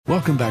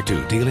Welcome back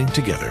to Dealing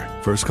Together.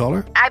 First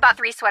caller? I bought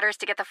 3 sweaters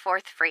to get the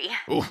 4th free.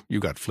 Oh, you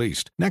got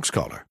fleeced. Next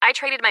caller? I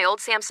traded my old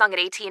Samsung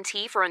at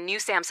AT&T for a new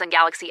Samsung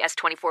Galaxy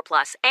S24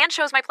 Plus and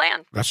chose my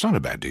plan. That's not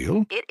a bad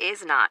deal. It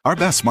is not. Our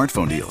best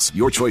smartphone deals.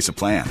 Your choice of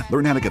plan.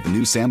 Learn how to get the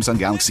new Samsung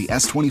Galaxy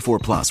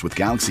S24 Plus with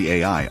Galaxy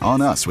AI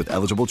on us with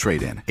eligible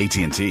trade-in.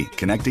 AT&T.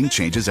 Connecting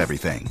changes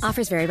everything.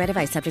 Offers vary by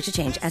device. Subject to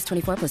change.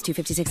 S24 plus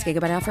 256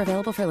 gigabyte offer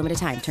available for a limited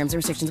time. Terms and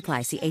restrictions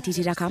apply. See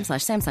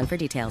att.com/Samsung for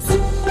details.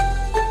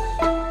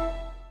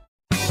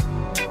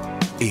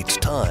 It's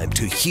time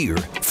to hear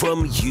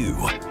from you.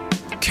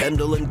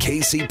 Kendall and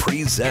Casey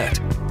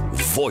present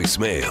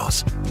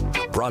Voicemails.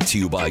 Brought to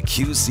you by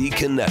QC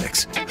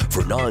Kinetics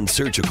for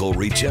non-surgical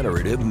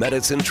regenerative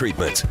medicine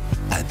treatments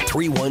at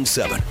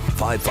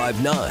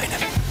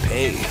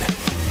 317-559-PAIN.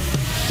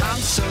 I'm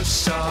so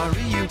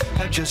sorry you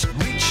have just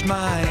reached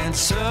my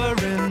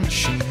answering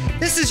machine.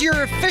 This is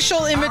your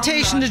official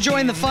invitation to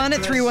join the fun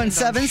at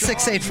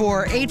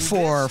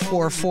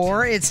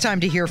 317-684-8444. It's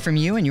time to hear from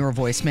you and your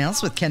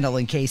voicemails with Kendall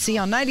and Casey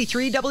on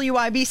 93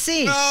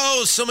 WIBC.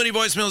 Oh, so many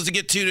voicemails to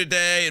get to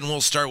today, and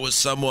we'll start with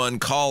someone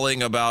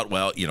calling about,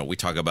 well, you know, we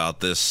talk about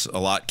this a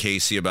lot,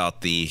 Casey, about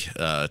the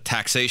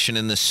taxation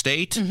in the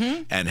state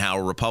and how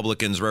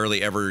Republicans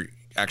rarely ever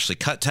actually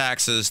cut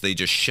taxes. They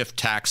just shift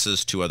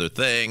taxes to other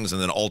things, and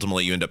then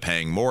ultimately you end up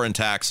paying more in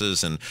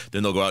taxes, and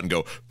then they'll go out and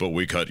go, but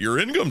we cut your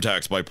income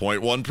tax by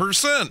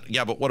 0.1%.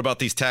 Yeah, but what about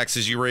these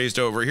taxes you raised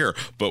over here?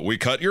 But we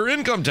cut your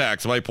income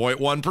tax by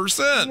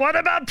 0.1%. What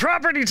about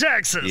property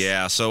taxes?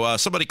 Yeah, so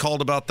somebody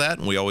called about that,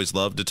 and we always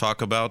love to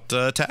talk about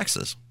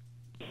taxes.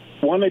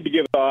 Wanted to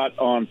give a thought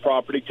on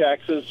property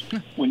taxes.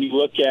 When you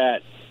look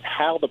at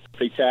how the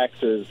property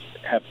taxes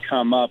have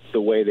come up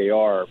the way they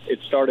are, it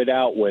started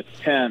out with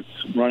Pence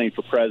running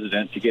for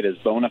president to get his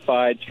bona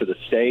fides for the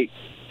state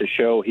to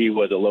show he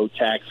was a low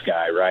tax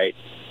guy, right?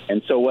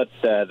 And so what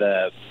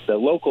the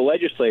local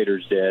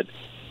legislators did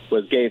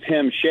was gave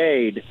him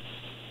shade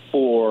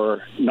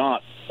for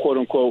not, quote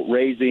unquote,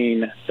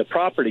 raising the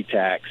property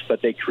tax,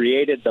 but they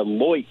created the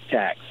LOIT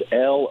tax,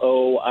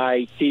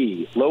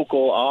 LOIT,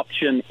 local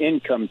option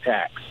income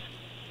tax,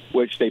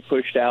 which they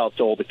pushed out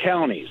to all the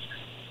counties.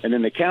 And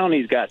then the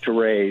counties got to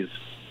raise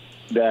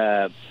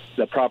the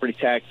property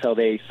tax how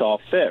they saw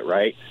fit,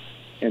 right?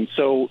 And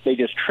so they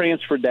just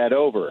transferred that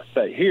over.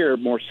 But here,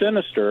 more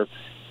sinister,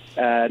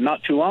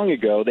 not too long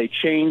ago, they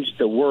changed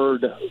the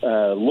word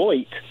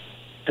LOIT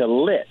to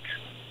LIT,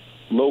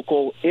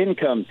 local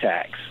income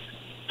tax.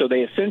 So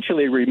they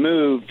essentially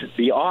removed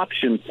the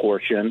option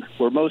portion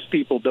where most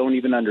people don't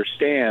even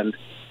understand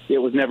it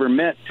was never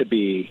meant to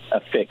be a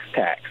fixed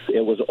tax.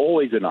 It was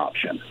always an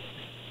option.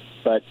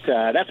 But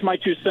that's my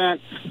 2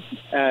 cents.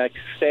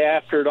 Stay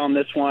after it on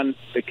this one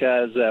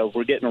because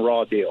we're getting a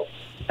raw deal.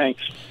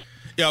 Thanks.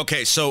 Yeah,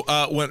 okay. So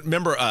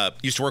remember,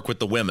 used to work with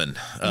the women.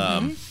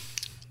 The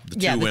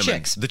two women.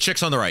 Chicks. The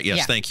chicks on the right. Yes,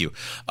 Yeah. Thank you.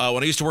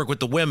 When I used to work with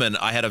the women,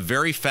 I had a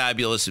very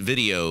fabulous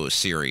video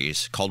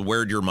series called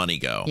Where'd Your Money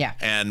Go? Yeah.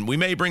 And we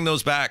may bring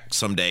those back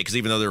someday because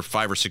even though they're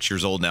 5 or 6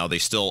 years old now, they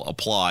still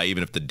apply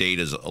even if the date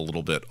is a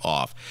little bit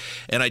off.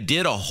 And I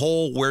did a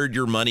whole Where'd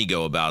Your Money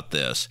Go about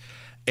this.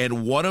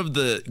 And one of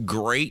the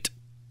great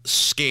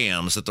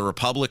scams that the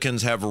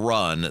Republicans have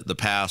run the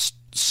past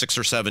 6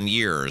 or 7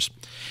 years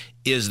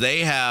is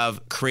they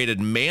have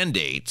created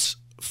mandates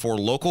for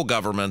local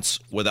governments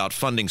without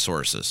funding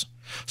sources.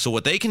 So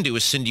what they can do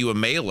is send you a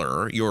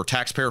mailer, your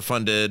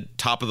taxpayer-funded,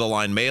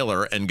 top-of-the-line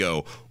mailer, and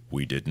go,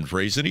 we didn't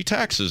raise any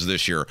taxes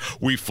this year.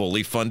 We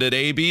fully funded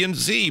A, B, and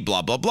Z,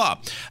 blah, blah, blah.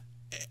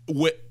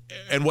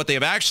 And what they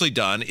have actually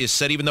done is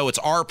said, even though it's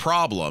our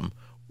problem,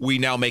 we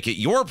now make it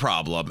your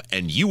problem,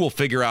 and you will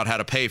figure out how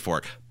to pay for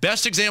it.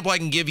 Best example I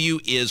can give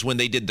you is when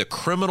they did the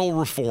criminal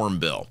reform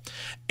bill.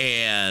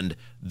 And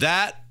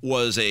that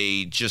was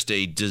just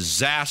a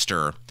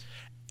disaster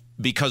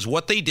because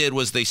what they did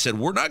was they said,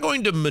 we're not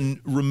going to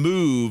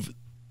remove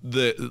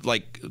the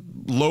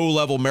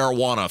low-level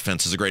marijuana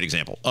offense is a great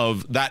example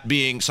of that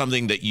being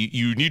something that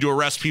you need to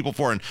arrest people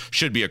for and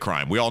should be a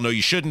crime. We all know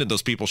you shouldn't, and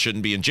those people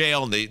shouldn't be in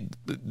jail, and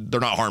they're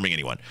not harming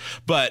anyone.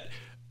 But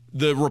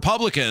the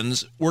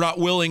Republicans were not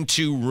willing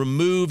to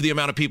remove the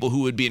amount of people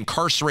who would be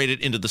incarcerated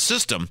into the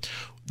system.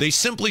 They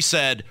simply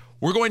said,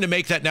 we're going to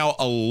make that now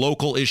a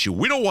local issue.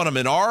 We don't want them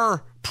in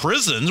our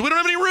prisons. We don't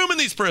have any room in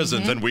these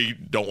prisons. And we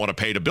don't want to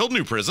pay to build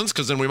new prisons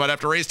because then we might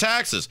have to raise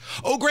taxes.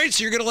 Oh, great.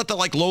 So you're going to let the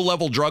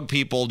low-level drug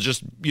people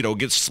just,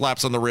 get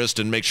slaps on the wrist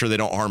and make sure they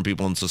don't harm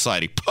people in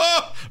society.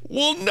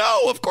 Well,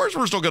 no, of course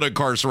we're still going to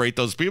incarcerate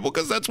those people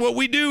because that's what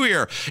we do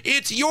here.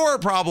 It's your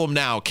problem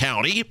now,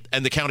 county.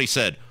 And the county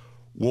said,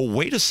 well,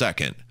 wait a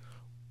second.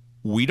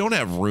 We don't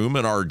have room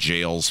in our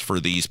jails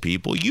for these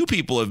people. You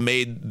people have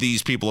made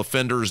these people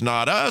offenders,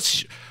 not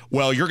us.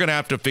 Well, you're going to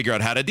have to figure out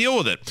how to deal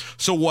with it.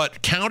 So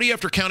what county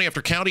after county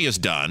after county has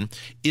done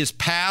is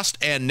passed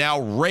and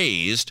now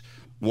raised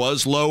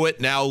was low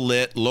it, now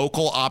lit,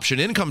 local option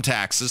income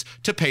taxes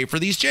to pay for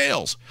these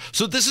jails.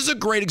 So this is a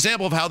great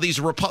example of how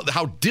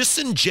how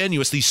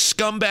disingenuous these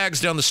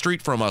scumbags down the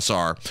street from us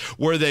are,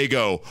 where they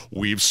go,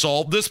 we've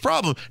solved this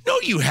problem. No,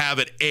 you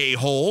haven't,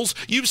 a-holes.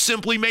 You've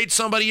simply made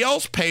somebody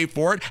else pay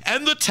for it,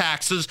 and the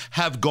taxes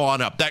have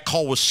gone up. That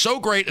call was so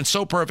great and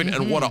so perfect,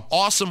 and what an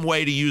awesome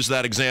way to use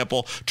that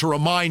example to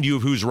remind you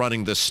of who's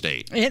running this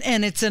state.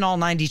 And it's in all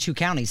 92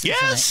 counties, isn't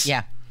yes. it?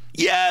 Yeah.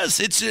 Yes,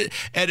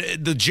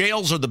 and the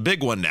jails are the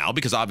big one now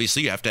because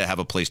obviously you have to have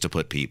a place to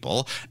put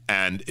people,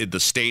 and the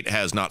state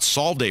has not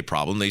solved a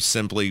problem. They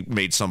simply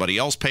made somebody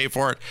else pay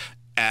for it,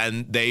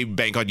 and they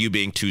bank on you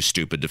being too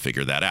stupid to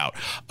figure that out.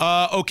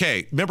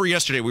 Okay, remember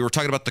yesterday we were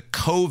talking about the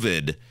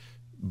COVID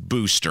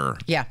booster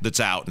that's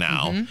out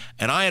now,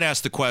 and I had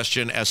asked the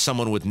question, as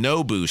someone with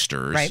no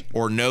boosters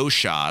or no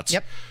shots,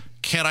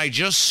 can I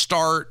just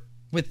start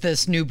with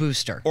this new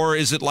booster? Or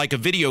is it like a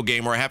video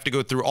game where I have to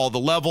go through all the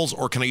levels,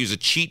 or can I use a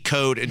cheat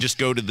code and just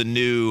go to the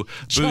new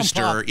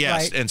booster? Up,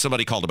 yes, and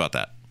somebody called about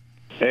that.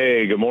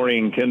 Hey, good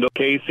morning, Kendall,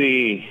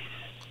 Casey,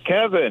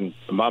 Kevin,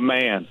 my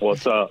man.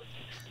 What's up?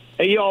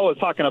 Hey, y'all was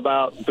talking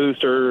about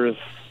boosters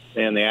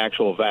and the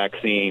actual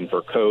vaccine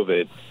for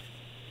COVID.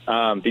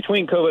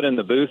 Between COVID and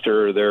the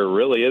booster, there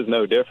really is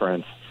no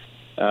difference.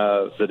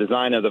 The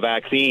design of the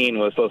vaccine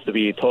was supposed to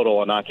be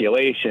total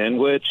inoculation,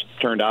 which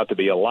turned out to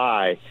be a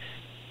lie.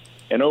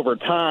 And over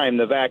time,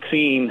 the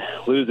vaccine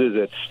loses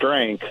its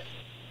strength.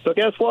 So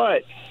guess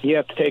what? You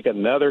have to take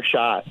another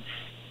shot.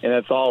 And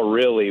it's all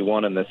really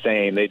one and the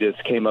same. They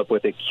just came up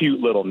with a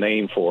cute little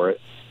name for it.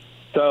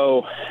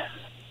 So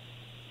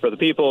for the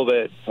people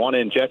that want to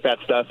inject that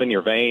stuff in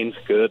your veins,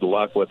 good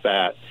luck with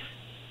that.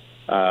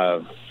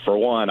 For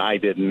one, I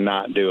did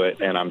not do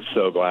it, and I'm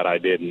so glad I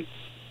didn't.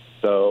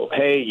 So,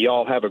 hey,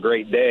 y'all have a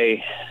great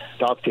day.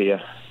 Talk to you.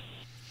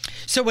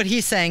 So what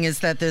he's saying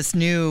is that this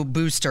new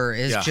booster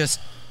is just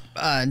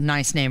a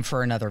nice name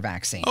for another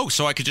vaccine. Oh,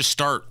 so I could just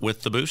start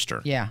with the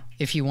booster. Yeah,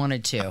 if you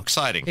wanted to.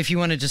 Exciting. If you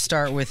wanted to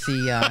start with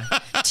the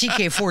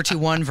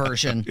TK421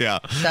 version. Yeah.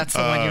 That's the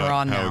one you're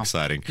on now. How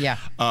exciting. Yeah.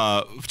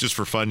 Just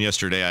for fun,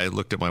 yesterday I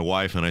looked at my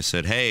wife and I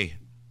said, hey,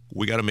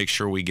 we got to make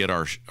sure we get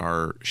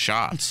our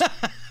shots.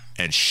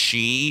 And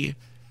she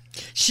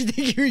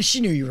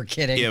knew you were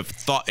kidding.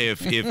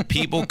 If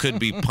people could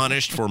be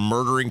punished for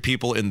murdering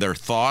people in their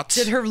thoughts,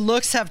 did her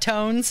looks have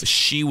tones?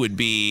 She would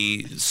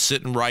be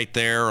sitting right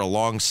there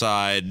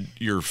alongside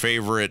your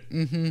favorite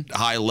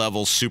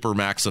high-level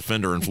supermax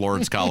offender in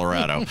Florence,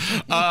 Colorado.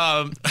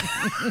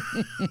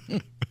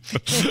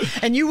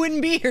 And you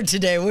wouldn't be here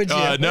today, would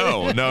you?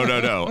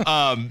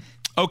 No.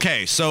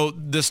 Okay, so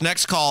this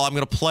next call, I'm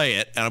going to play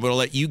it, and I'm going to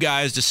let you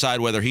guys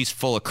decide whether he's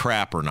full of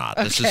crap or not.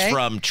 Okay. This is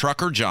from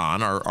Trucker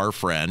John, our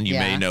friend. You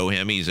may know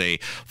him. He's a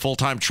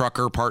full-time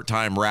trucker,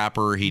 part-time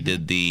rapper. He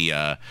did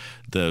the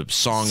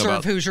song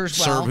about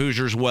Serve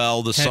Hoosiers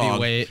Well. The song,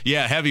 Heavyweight.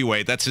 Yeah,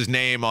 Heavyweight. That's his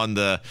name on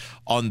the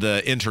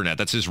internet.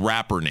 That's his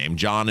rapper name.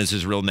 John is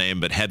his real name,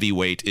 but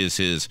Heavyweight is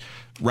his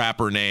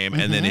rapper name.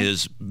 And then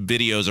his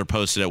videos are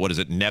posted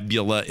at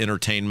Nebula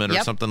Entertainment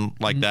or something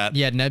like that.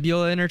 Yeah,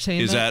 Nebula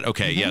Entertainment. Is that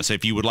okay? Yes.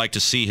 If you would like to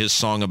see his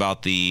song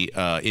about the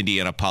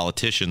Indiana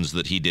politicians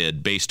that he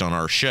did based on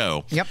our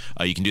show,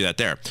 you can do that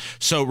there.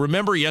 So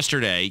remember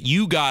yesterday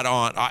you got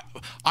on.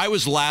 I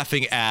was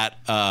laughing at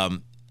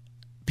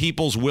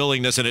people's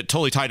willingness, and it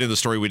totally tied into the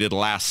story we did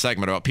last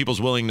segment about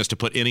people's willingness to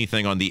put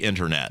anything on the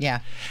internet. Yeah.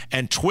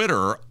 And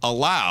Twitter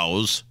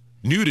allows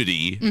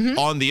nudity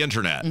on the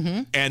internet,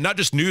 and not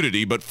just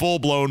nudity, but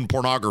full-blown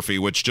pornography,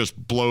 which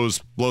just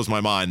blows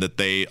my mind that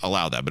they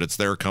allow that. But it's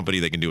their company;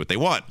 they can do what they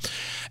want.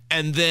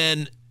 And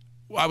then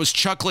I was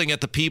chuckling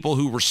at the people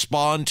who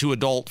respond to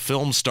adult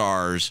film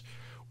stars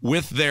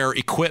with their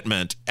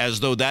equipment as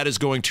though that is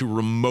going to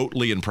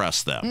remotely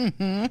impress them.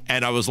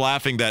 And I was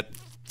laughing that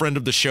friend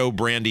of the show,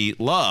 Brandy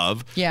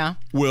Love,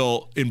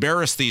 will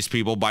embarrass these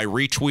people by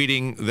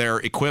retweeting their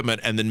equipment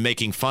and then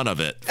making fun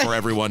of it for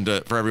everyone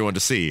to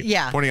see.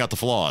 Pointing out the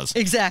flaws.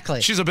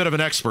 Exactly. She's a bit of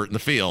an expert in the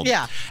field.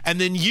 Yeah. And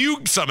then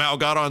you somehow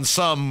got on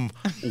some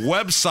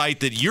website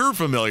that you're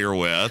familiar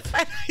with.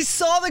 I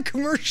saw the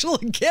commercial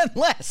again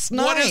last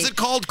night. What is it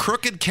called?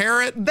 Crooked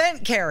Carrot?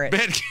 Bent Carrot.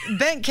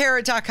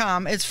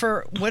 Bentcarrot.com. It's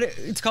for what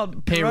it's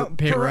called.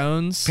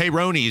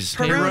 Peyronie's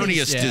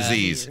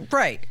disease.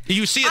 Right.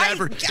 You see it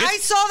I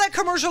saw that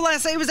commercial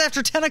last night. It was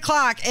after 10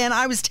 o'clock, and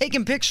I was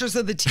taking pictures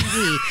of the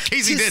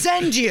TV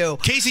send you.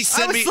 Casey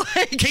sent me.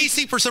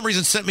 Casey, for some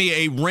reason, sent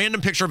me a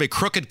random picture of a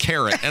crooked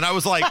carrot, and I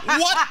was like,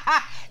 "What?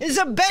 It's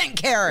a bent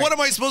carrot. What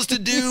am I supposed to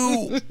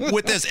do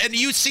with this?" And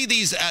you see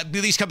these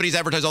companies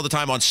advertise all the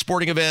time on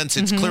sporting events.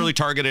 It's clearly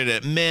targeted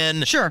at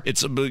men. Sure.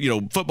 It's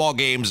football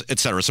games,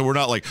 etc. So we're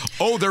not like,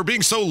 oh, they're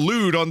being so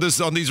lewd on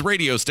these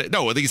radio stations.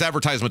 No, these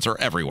advertisements are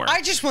everywhere.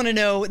 I just want to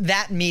know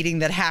that meeting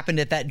that happened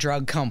at that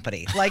drug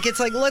company. Like, it's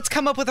like, let's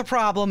come up with a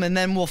problem and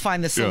then we'll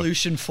find the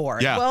solution for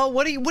it. Yeah. Well,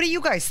 what do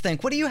you guys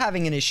think? What are you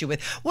having an issue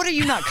with? What are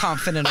you not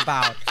confident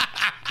about?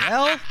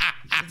 Well,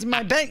 It's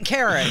my bent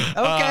carrot. Okay,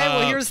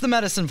 well, here's the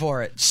medicine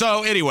for it.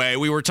 So anyway,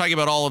 we were talking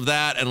about all of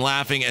that and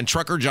laughing, and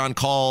Trucker John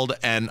called,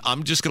 and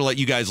I'm just going to let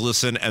you guys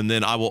listen, and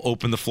then I will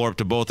open the floor up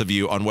to both of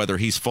you on whether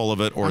he's full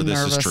of it or this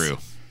is true.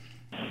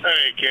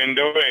 Hey,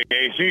 Kendall. Hey,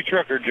 Casey.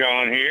 Trucker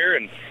John here,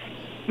 and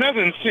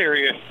nothing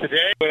serious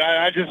today, but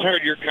I just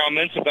heard your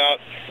comments about,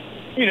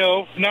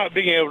 not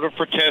being able to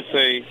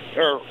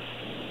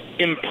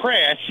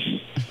impress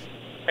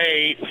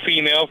a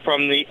female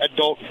from the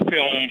adult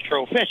film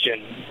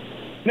profession.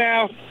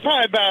 Now,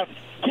 probably about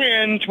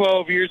 10,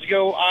 12 years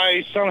ago,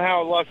 I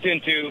somehow lucked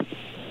into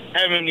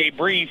having a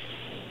brief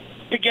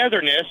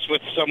togetherness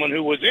with someone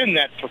who was in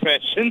that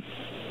profession.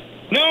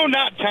 No,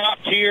 not top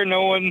tier,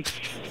 no one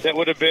that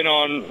would have been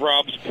on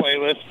Rob's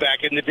playlist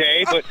back in the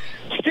day, but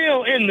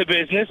still in the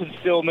business and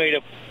still made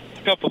a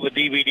couple of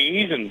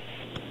DVDs. And,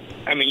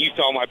 I mean, you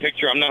saw my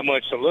picture. I'm not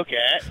much to look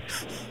at,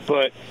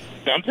 but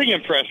something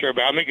impressed her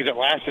about me because it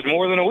lasted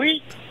more than a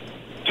week.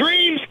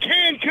 Dreams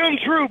can come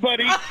true,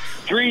 buddy.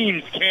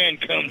 Dreams can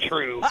come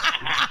true.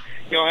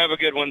 Y'all have a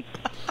good one.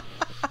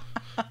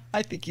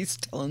 I think he's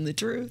telling the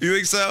truth. You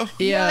think so?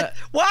 Yeah.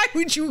 Why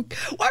would you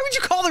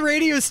call the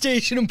radio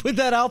station and put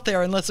that out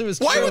there unless it was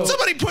true? Why would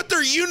somebody put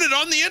their unit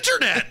on the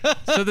internet?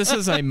 So this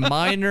is a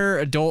minor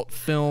adult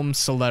film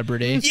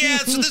celebrity. Yeah,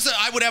 so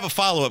I would have a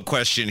follow-up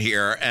question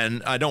here,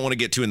 and I don't want to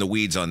get too in the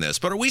weeds on this,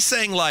 but are we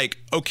saying, like,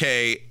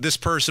 okay, this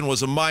person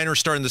was a minor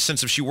star in the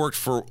sense of she worked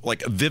for,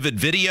 like, Vivid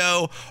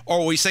Video,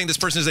 or are we saying this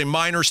person is a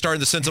minor star in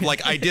the sense of,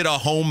 like, I did a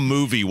home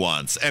movie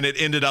once, and it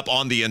ended up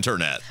on the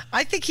internet?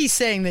 I think he's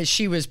saying that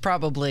she was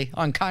probably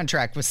on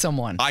contract with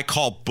someone. I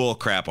call bull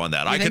crap on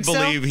that. You I could think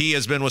so? believe he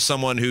has been with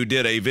someone who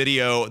did a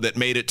video that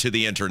made it to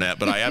the internet,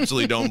 but I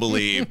absolutely don't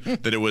believe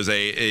that it was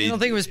You don't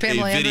think it was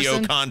Pamela a video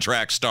Anderson?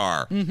 contract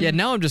star. Yeah,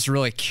 now I'm just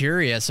really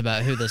curious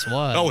about who this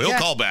was. Oh, he'll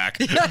call back.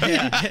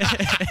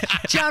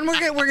 John,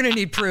 we're gonna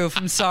need proof.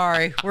 I'm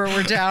sorry.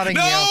 We're doubting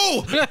you.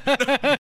 No!